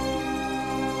Corleone.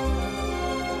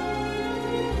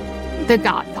 The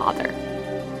Godfather.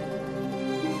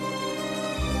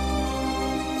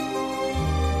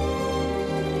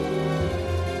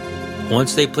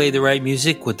 Once they play the right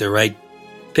music with the right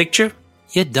picture,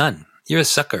 you're done. You're a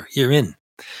sucker. You're in.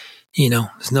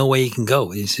 There's no way you can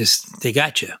go. It's just, they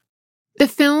got you. The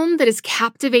film that is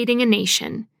captivating a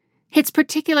nation hits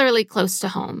particularly close to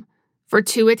home for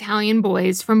two Italian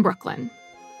boys from Brooklyn.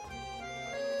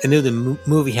 I knew the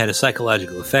movie had a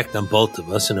psychological effect on both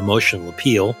of us, an emotional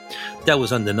appeal. That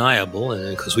was undeniable,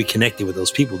 because we connected with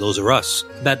those people. Those are us.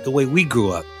 About the way we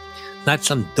grew up. Not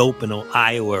some dope in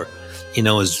Iowa,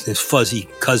 his fuzzy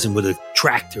cousin with a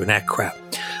tractor and that crap.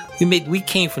 We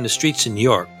came from the streets of New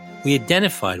York. We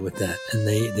identified with that, and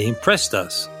they impressed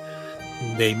us.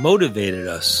 They motivated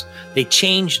us. They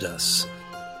changed us.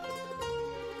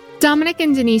 Dominic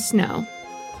and Denise know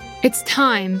it's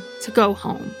time to go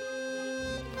home.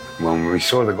 When we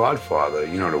saw The Godfather,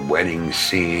 the wedding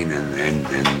scene and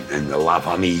the La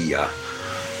Familia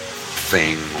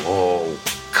thing all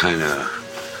kind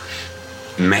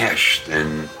of meshed,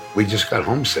 and we just got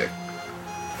homesick.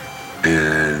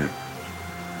 And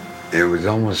it was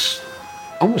almost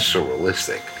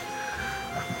surrealistic.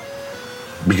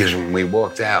 Because when we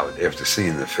walked out after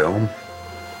seeing the film,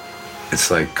 it's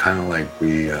kind of like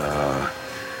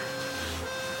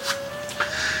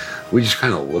we just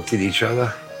kind of looked at each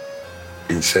other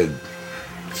and said,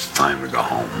 it's time to go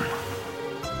home.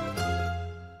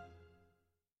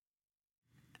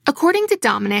 According to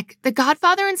Dominic, The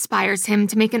Godfather inspires him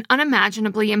to make an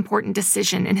unimaginably important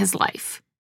decision in his life.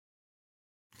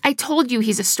 I told you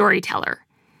he's a storyteller,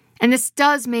 and this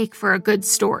does make for a good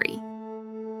story.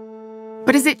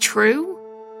 But is it true?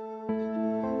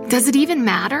 Does it even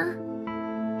matter?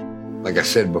 Like I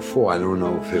said before, I don't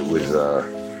know if it was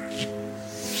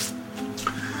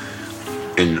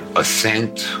an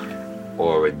ascent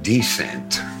or a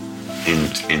descent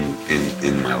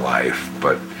in my life,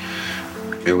 but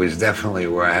it was definitely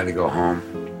where I had to go home.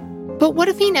 But what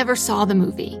if he never saw the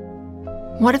movie?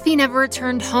 What if he never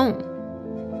returned home?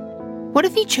 What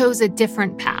if he chose a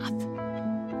different path?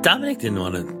 Dominic didn't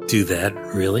want to do that,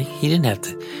 really. He didn't have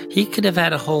to. He could have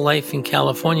had a whole life in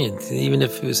California, even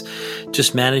if it was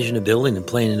just managing a building and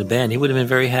playing in a band. He would have been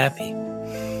very happy.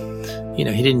 He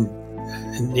didn't.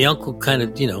 And the uncle kind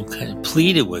of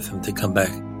pleaded with him to come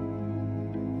back.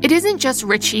 It isn't just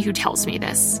Richie who tells me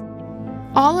this.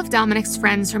 All of Dominic's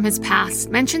friends from his past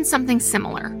mention something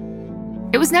similar.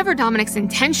 It was never Dominic's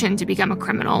intention to become a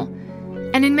criminal,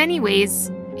 and in many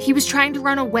ways, he was trying to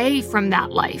run away from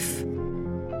that life.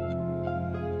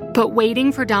 But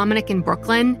waiting for Dominic in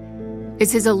Brooklyn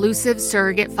is his elusive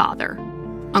surrogate father,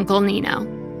 Uncle Nino.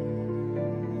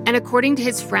 And according to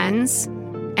his friends,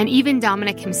 and even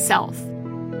Dominic himself,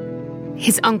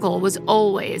 his uncle was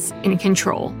always in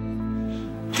control.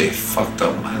 They fucked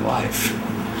up my life.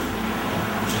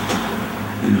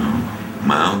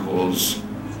 My uncles,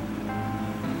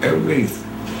 everybody.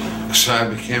 So I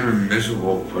became a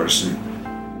miserable person.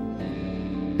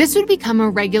 This would become a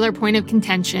regular point of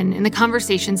contention in the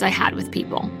conversations I had with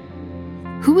people.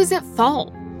 Who was at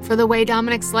fault for the way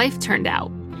Dominic's life turned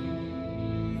out?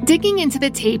 Digging into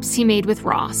the tapes he made with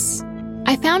Ross,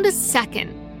 I found a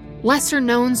second,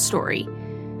 lesser-known story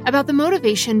about the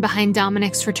motivation behind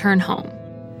Dominic's return home.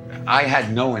 I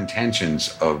had no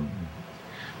intentions of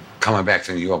coming back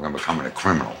to New York and becoming a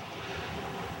criminal.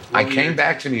 I came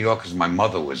back to New York because my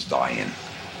mother was dying.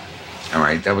 All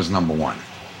right, that was number one.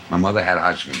 My mother had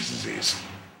Hodgkin's disease.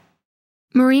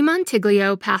 Marie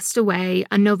Montiglio passed away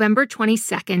on November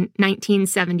 22nd,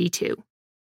 1972.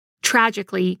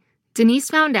 Tragically, Denise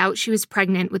found out she was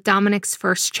pregnant with Dominic's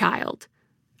first child,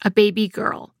 a baby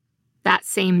girl, that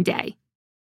same day.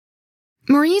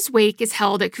 Marie's wake is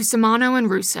held at Cusimano and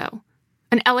Russo,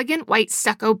 an elegant white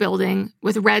stucco building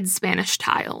with red Spanish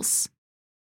tiles.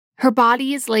 Her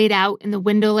body is laid out in the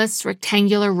windowless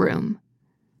rectangular room.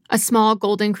 A small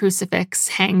golden crucifix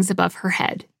hangs above her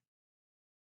head.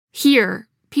 Here,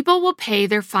 people will pay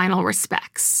their final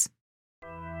respects.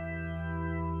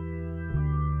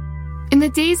 In the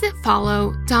days that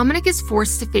follow, Dominic is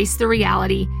forced to face the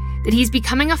reality that he's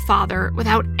becoming a father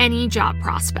without any job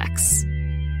prospects.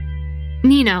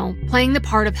 Nino, playing the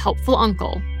part of helpful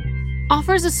uncle,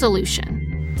 offers a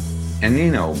solution. And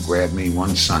Nino grabbed me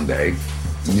one Sunday.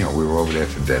 We were over there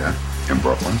for dinner in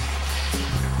Brooklyn.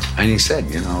 And he said,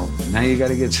 now you got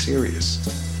to get serious.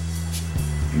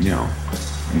 He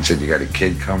said, you got a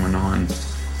kid coming on.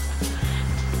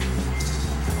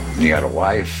 You got a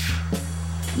wife.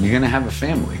 You're going to have a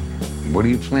family. What do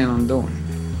you plan on doing?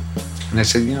 And I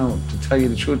said, to tell you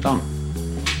the truth, I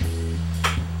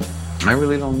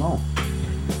really don't know.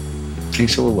 He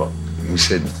said, well, look. We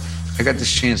said, I got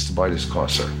this chance to buy this car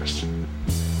service.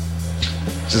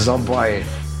 He says, I'll buy it.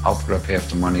 I'll put up half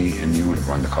the money and you would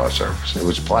run the car service. It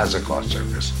was Plaza Car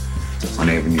Service on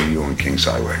Avenue U and Kings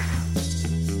Highway.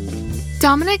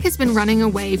 Dominic has been running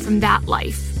away from that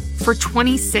life for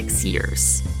 26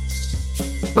 years.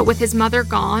 But with his mother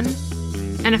gone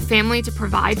and a family to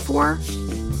provide for,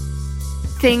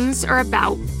 things are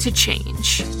about to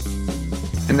change.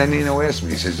 And then Nino asked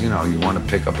me, he says, you want to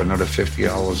pick up another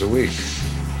 $50 a week.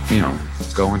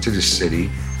 Go into the city,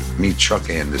 meet Chuck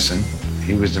Anderson.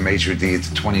 He was the maitre d' at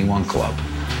the 21 Club.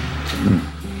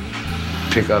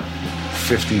 Pick up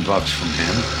 $50 from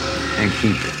him and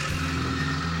keep it.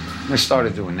 And I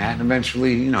started doing that, and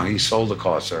eventually, he sold the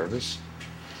car service.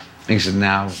 And he said,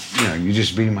 now, you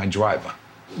just be my driver.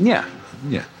 Yeah.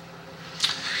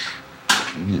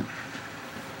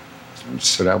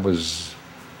 So that was,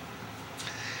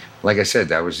 like I said,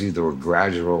 that was either a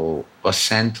gradual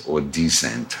ascent or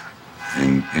descent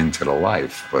into the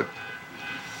life. But,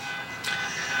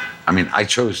 I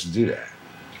chose to do that.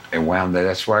 And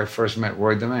that's where I first met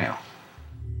Roy DeMeo.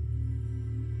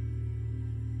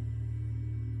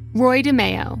 Roy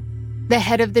DeMeo, the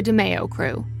head of the DeMeo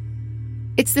crew.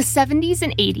 It's the 70s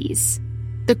and 80s.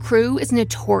 The crew is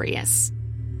notorious.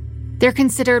 They're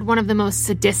considered one of the most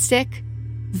sadistic,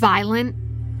 violent,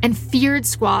 and feared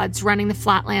squads running the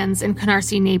Flatlands and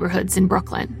Canarsie neighborhoods in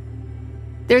Brooklyn.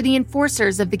 They're the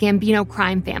enforcers of the Gambino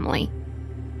crime family.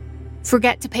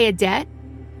 Forget to pay a debt?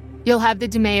 You'll have the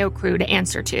DeMeo crew to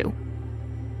answer to.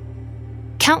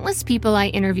 Countless people I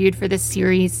interviewed for this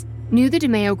series knew the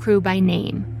DeMeo crew by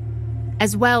name,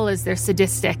 as well as their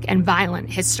sadistic and violent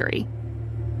history.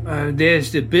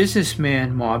 There's the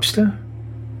businessman mobster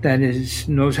that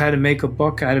knows how to make a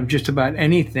buck out of just about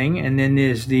anything, and then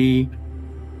there's the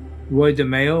Roy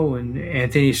DeMeo and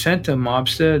Anthony Senta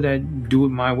mobster that do it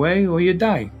my way or you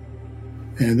die.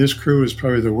 And this crew is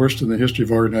probably the worst in the history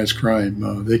of organized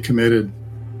crime. They committed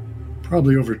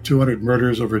probably over 200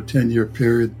 murders over a 10-year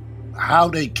period. How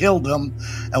they killed them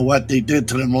and what they did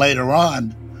to them later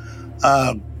on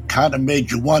kind of made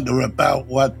you wonder about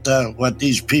what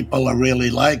these people are really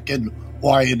like and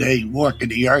why they walk in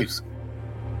the earth.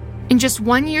 In just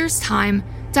 1 year's time,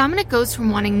 Dominic goes from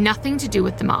wanting nothing to do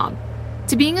with the mob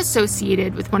to being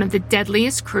associated with one of the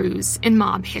deadliest crews in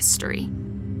mob history.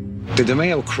 The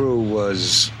DeMeo crew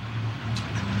was,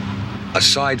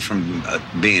 aside from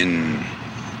being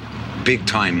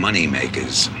big-time money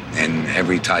makers in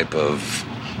every type of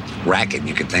racket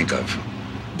you could think of,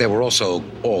 they were also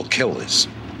all killers.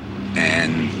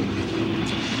 And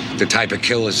the type of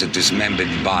killers that dismembered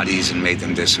bodies and made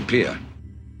them disappear.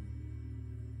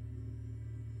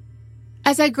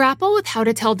 As I grapple with how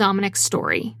to tell Dominic's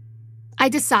story, I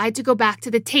decide to go back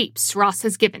to the tapes Ross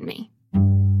has given me.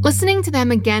 Listening to them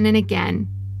again and again,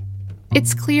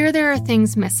 it's clear there are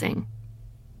things missing.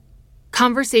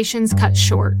 Conversations cut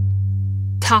short.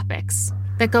 Topics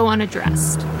that go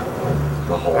unaddressed.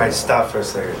 All right, stop for a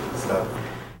second. Stop.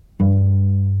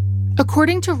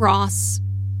 According to Ross,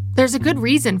 there's a good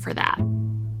reason for that.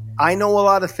 I know a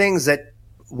lot of things that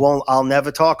I'll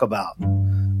never talk about.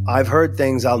 I've heard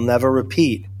things I'll never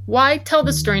repeat. Why tell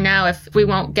the story now if we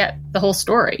won't get the whole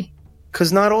story?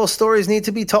 Because not all stories need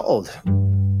to be told.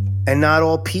 And not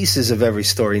all pieces of every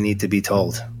story need to be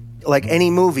told. Like any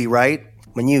movie, right?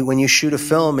 When you shoot a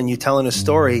film and you're telling a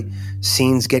story,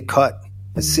 scenes get cut.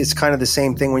 It's kind of the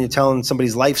same thing when you're telling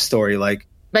somebody's life story. Like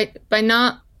by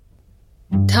not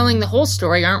telling the whole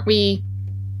story, aren't we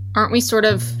sort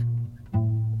of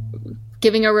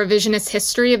giving a revisionist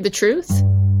history of the truth?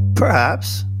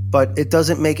 Perhaps, but it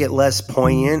doesn't make it less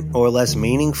poignant or less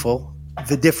meaningful.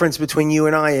 The difference between you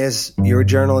and I is you're a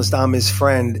journalist, I'm his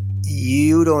friend.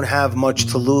 You don't have much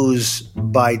to lose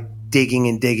by digging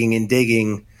and digging and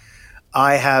digging.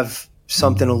 I have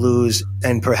something to lose,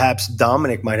 and perhaps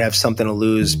Dominic might have something to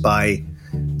lose by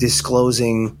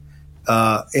disclosing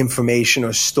information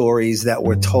or stories that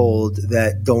were told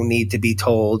that don't need to be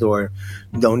told or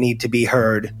don't need to be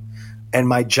heard. And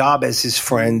my job as his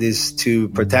friend is to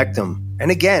protect him.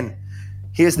 And again,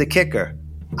 here's the kicker.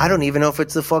 I don't even know if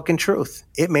it's the fucking truth.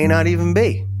 It may not even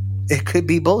be. It could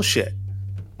be bullshit.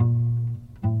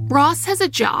 Ross has a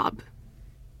job.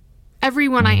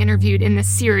 Everyone I interviewed in this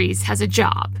series has a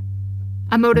job,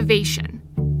 a motivation,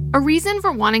 a reason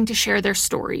for wanting to share their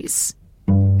stories,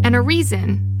 and a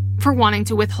reason for wanting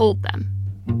to withhold them.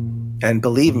 And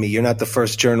believe me, you're not the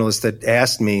first journalist that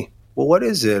asked me, well, what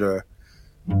is it? Or,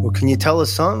 well, can you tell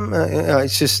us something?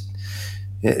 It's just,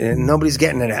 nobody's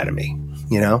getting it out of me,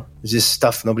 It's just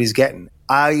stuff nobody's getting.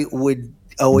 I would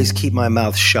always keep my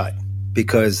mouth shut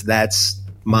because that's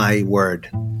my word.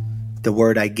 The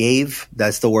word I gave,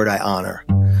 that's the word I honor.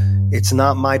 It's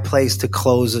not my place to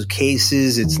close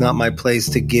cases. It's not my place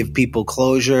to give people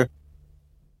closure.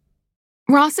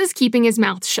 Ross is keeping his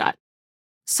mouth shut.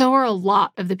 So are a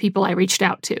lot of the people I reached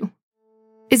out to.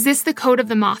 Is this the code of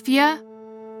the Mafia?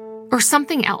 or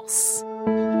something else?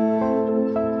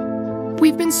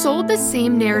 We've been sold the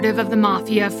same narrative of the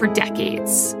Mafia for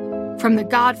decades, from The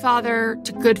Godfather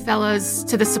to Goodfellas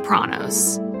to The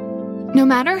Sopranos. No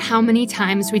matter how many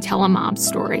times we tell a mob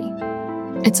story,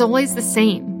 it's always the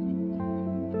same.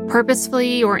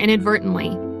 Purposefully or inadvertently,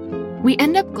 we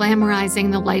end up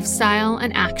glamorizing the lifestyle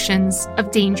and actions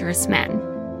of dangerous men.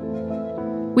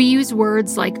 We use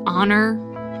words like honor,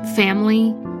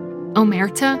 family,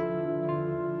 omerta,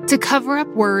 to cover up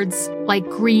words like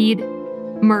greed,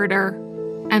 murder,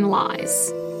 and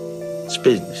lies. It's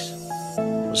business.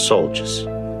 We're soldiers.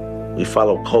 We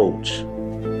follow codes,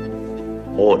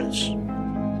 orders.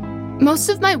 Most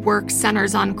of my work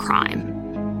centers on crime.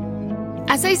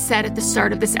 As I said at the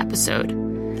start of this episode,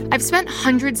 I've spent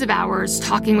hundreds of hours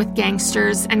talking with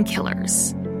gangsters and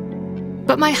killers.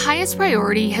 But my highest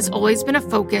priority has always been a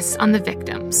focus on the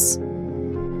victims.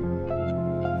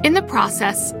 In the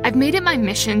process, I've made it my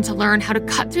mission to learn how to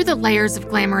cut through the layers of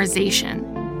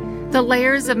glamorization, the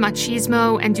layers of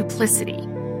machismo and duplicity,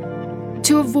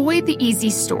 to avoid the easy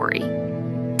story,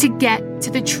 to get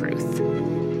to the truth.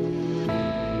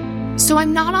 So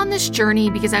I'm not on this journey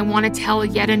because I want to tell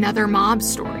yet another mob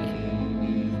story.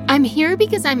 I'm here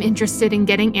because I'm interested in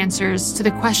getting answers to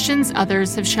the questions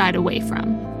others have shied away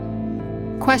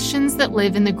from. Questions that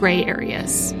live in the gray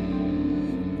areas.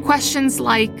 Questions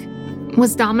like,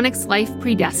 was Dominic's life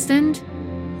predestined?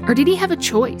 Or did he have a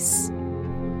choice?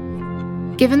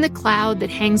 Given the cloud that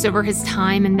hangs over his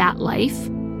time in that life,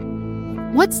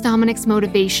 what's Dominic's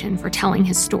motivation for telling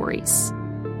his stories?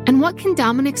 And what can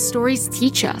Dominic's stories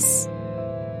teach us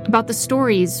about the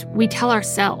stories we tell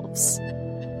ourselves?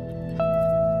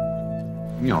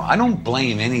 You know, I don't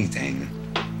blame anything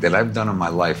that I've done in my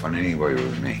life on anybody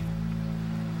with me.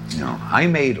 You know, I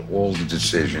made all the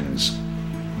decisions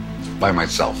by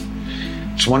myself.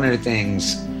 It's one of the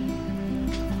things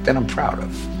that I'm proud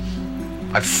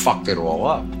of. I fucked it all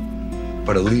up,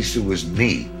 but at least it was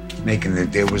me making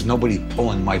it. There was nobody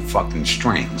pulling my fucking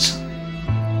strings.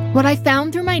 What I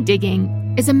found through my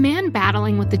digging is a man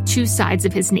battling with the two sides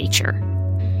of his nature.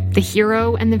 The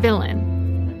hero and the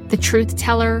villain. The truth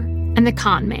teller and the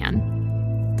con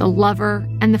man. The lover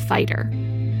and the fighter.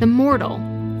 The mortal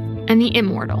and the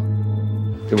immortal.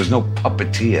 There was no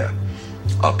puppeteer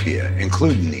up here,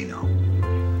 including Nino,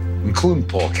 including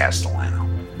Paul Castellano.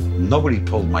 Nobody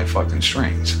pulled my fucking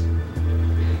strings.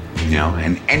 You know,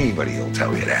 and anybody will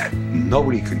tell you that.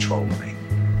 Nobody controlled me.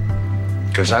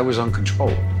 Because I was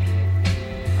uncontrollable.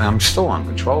 And I'm still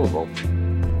uncontrollable.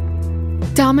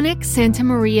 Dominic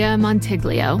Santamaria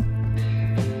Montiglio.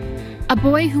 A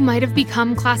boy who might have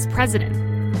become class president.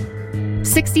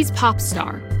 60s pop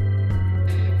star.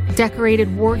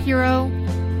 Decorated war hero.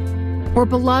 Or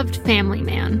beloved family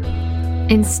man.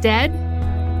 Instead,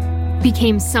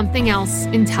 became something else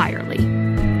entirely.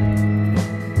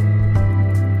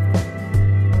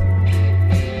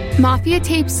 Mafia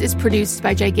Tapes is produced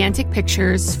by Gigantic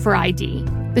Pictures for ID.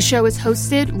 The show is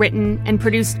hosted, written, and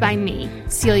produced by me,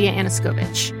 Celia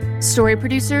Anaskovich. Story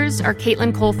producers are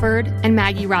Caitlin Colford and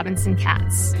Maggie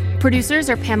Robinson-Katz. Producers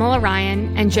are Pamela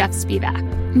Ryan and Jeff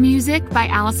Spivak. Music by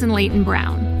Allison Leighton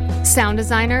Brown. Sound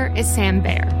designer is Sam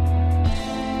Baer.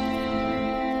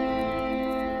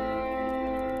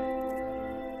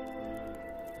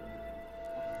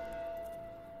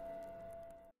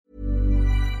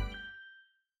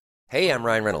 Hey, I'm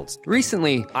Ryan Reynolds.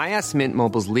 Recently, I asked Mint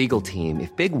Mobile's legal team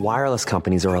if big wireless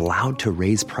companies are allowed to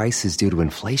raise prices due to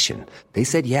inflation. They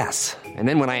said yes. And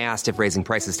then when I asked if raising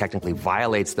prices technically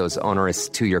violates those onerous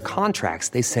 2-year contracts,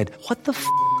 they said, "What the f***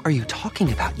 are you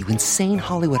talking about, you insane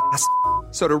Hollywood ass?"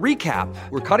 So to recap,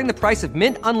 we're cutting the price of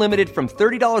Mint Unlimited from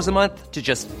 $30 a month to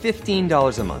just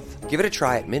 $15 a month. Give it a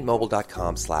try at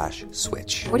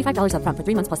mintmobile.com/switch. $45 up front for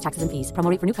 3 months plus taxes and fees. Promo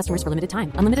rate for new customers for limited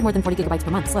time. Unlimited more than 40 gigabytes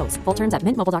per month. Slows full terms at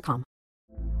mintmobile.com.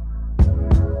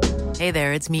 Hey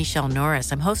there, it's Michelle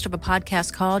Norris. I'm host of a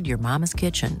podcast called Your Mama's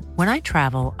Kitchen. When I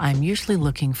travel, I'm usually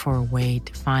looking for a way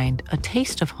to find a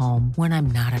taste of home when I'm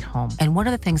not at home. And one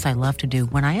of the things I love to do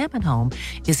when I am at home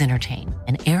is entertain.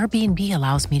 And Airbnb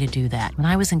allows me to do that. When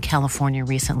I was in California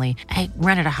recently, I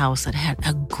rented a house that had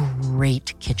a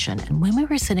great kitchen. And when we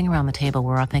were sitting around the table,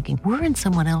 we're all thinking, we're in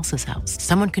someone else's house.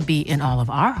 Someone could be in all of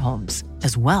our homes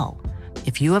as well.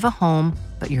 If you have a home,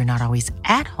 but you're not always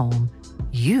at home,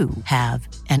 you have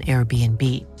an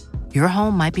Airbnb. Your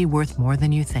home might be worth more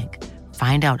than you think.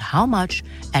 Find out how much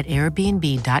at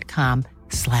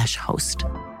airbnb.com/host.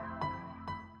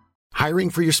 Hiring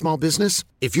for your small business?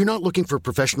 If you're not looking for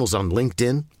professionals on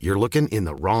LinkedIn, you're looking in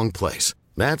the wrong place.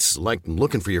 That's like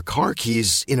looking for your car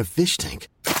keys in a fish tank.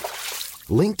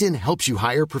 LinkedIn helps you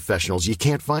hire professionals you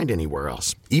can't find anywhere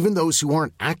else, even those who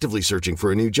aren't actively searching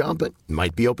for a new job but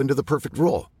might be open to the perfect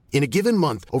role. In a given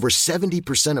month, over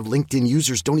 70% of LinkedIn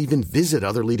users don't even visit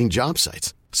other leading job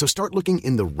sites. So start looking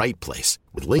in the right place.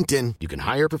 With LinkedIn, you can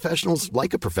hire professionals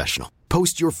like a professional.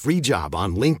 Post your free job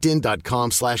on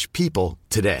linkedin.com/people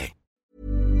today.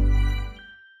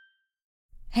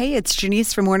 Hey, it's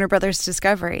Janice from Warner Brothers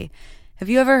Discovery. Have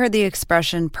you ever heard the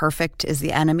expression, perfect is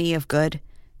the enemy of good?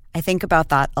 I think about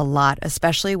that a lot,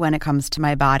 especially when it comes to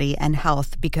my body and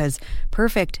health, because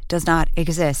perfect does not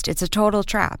exist. It's a total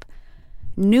trap.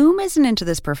 Noom isn't into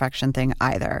this perfection thing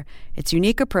either. Its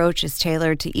unique approach is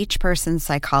tailored to each person's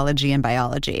psychology and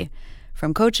biology.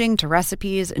 From coaching to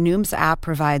recipes, Noom's app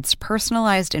provides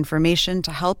personalized information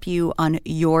to help you on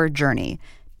your journey,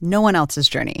 no one else's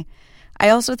journey. I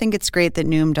also think it's great that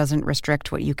Noom doesn't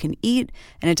restrict what you can eat,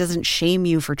 and it doesn't shame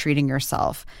you for treating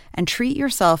yourself. And treat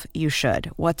yourself you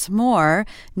should. What's more,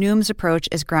 Noom's approach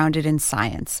is grounded in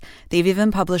science. They've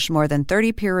even published more than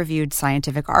 30 peer-reviewed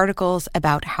scientific articles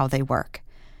about how they work.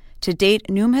 To date,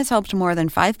 Noom has helped more than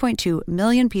 5.2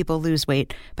 million people lose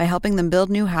weight by helping them build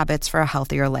new habits for a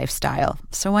healthier lifestyle.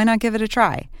 So why not give it a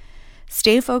try?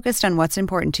 Stay focused on what's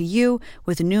important to you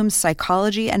with Noom's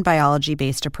psychology and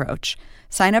biology-based approach.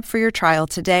 Sign up for your trial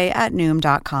today at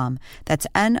Noom.com. That's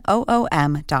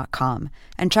Noom.com.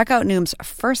 And check out Noom's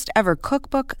first ever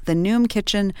cookbook, The Noom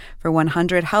Kitchen, for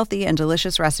 100 healthy and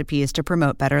delicious recipes to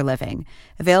promote better living.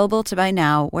 Available to buy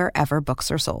now wherever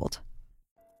books are sold.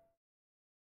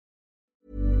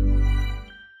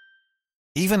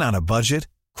 Even on a budget,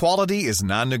 quality is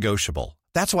non-negotiable.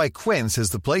 That's why Quince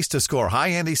is the place to score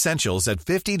high-end essentials at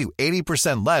 50 to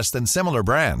 80% less than similar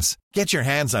brands. Get your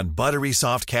hands on buttery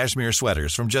soft cashmere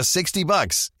sweaters from just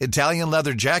 $60, Italian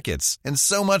leather jackets, and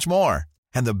so much more.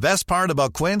 And the best part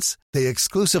about Quince, they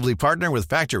exclusively partner with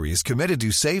factories committed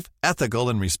to safe, ethical,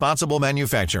 and responsible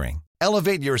manufacturing.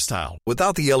 Elevate your style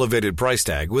without the elevated price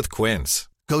tag with Quince.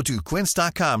 Go to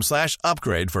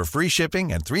quince.com/upgrade for free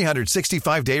shipping and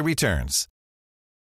 365-day returns.